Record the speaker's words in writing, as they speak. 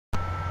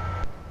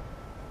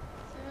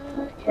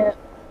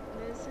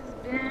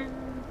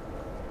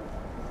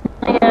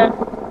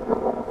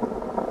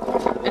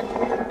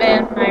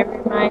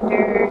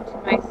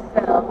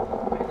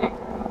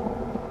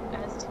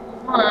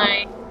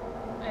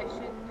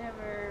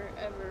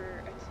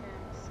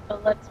a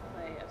Let's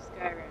Play of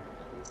Skyrim,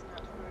 at least not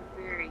for a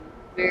very,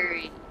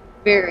 very,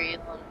 very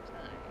long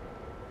time.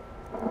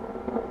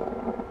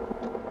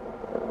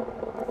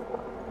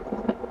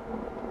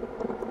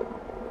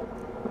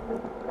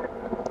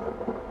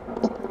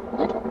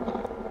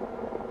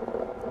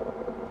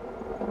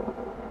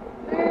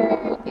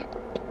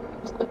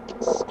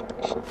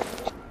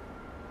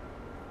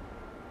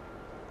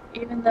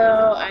 Even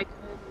though I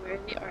could wear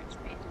the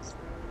Archmage's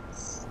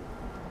robes,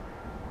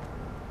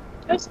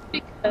 just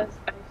because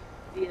I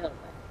feel like it.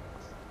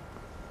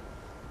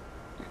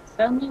 And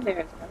suddenly there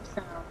is no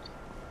sound.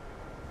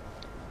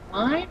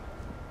 Why?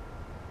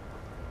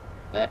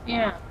 But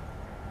yeah.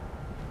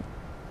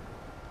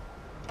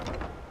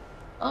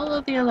 All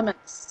of the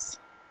elements.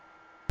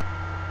 I'm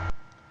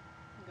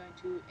going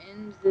to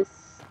end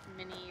this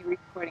mini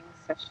recording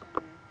session,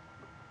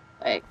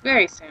 like,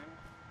 very soon.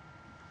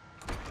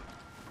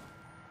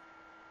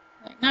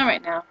 Like, not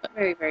right now, but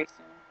very, very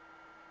soon.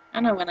 I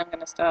don't know when I'm going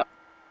to stop.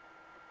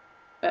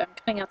 But I'm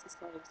cutting out this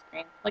loading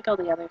screen, like all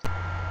the others.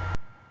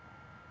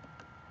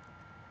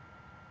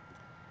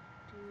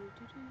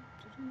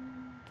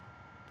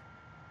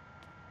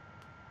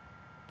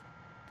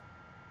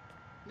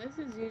 This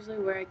is usually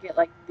where I get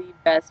like the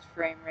best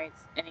frame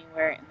rates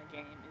anywhere in the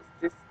game.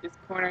 Is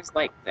corners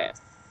like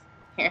this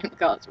here in the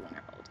College of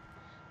Winterhold.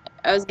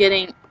 I was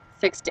getting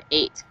 6 to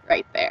 8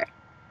 right there.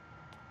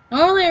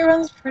 Normally it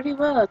runs pretty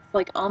well. It's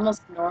like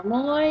almost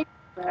normal like,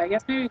 but I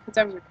guess maybe because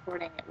I was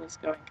recording it was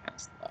going kind of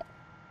slow.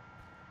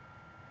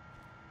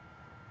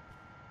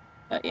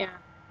 But yeah.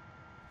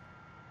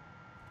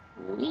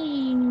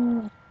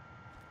 Whee!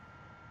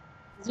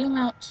 Zoom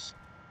out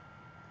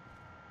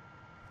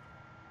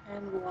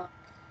and walk.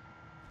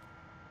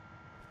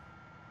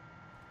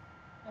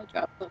 I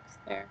dropped books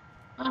there.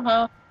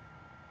 Uh-huh.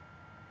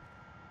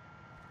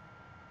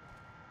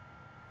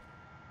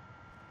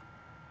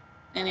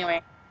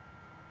 Anyway.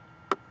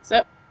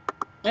 So,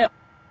 yep.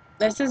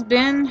 This has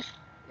been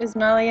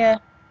Ismalia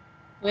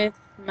with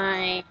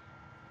my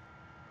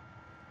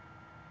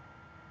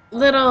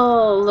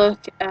little look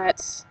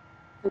at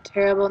the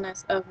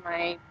terribleness of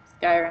my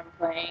Skyrim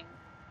playing.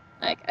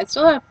 Like, I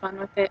still have fun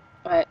with it,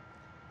 but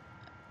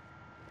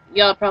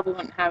y'all probably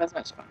wouldn't have as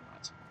much fun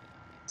watching me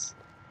on it.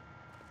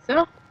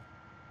 So,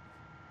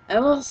 I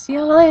will see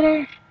y'all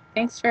later.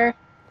 Thanks for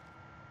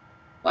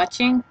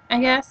watching, I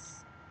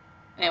guess.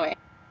 Anyway.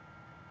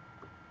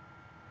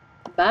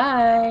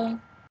 Bye.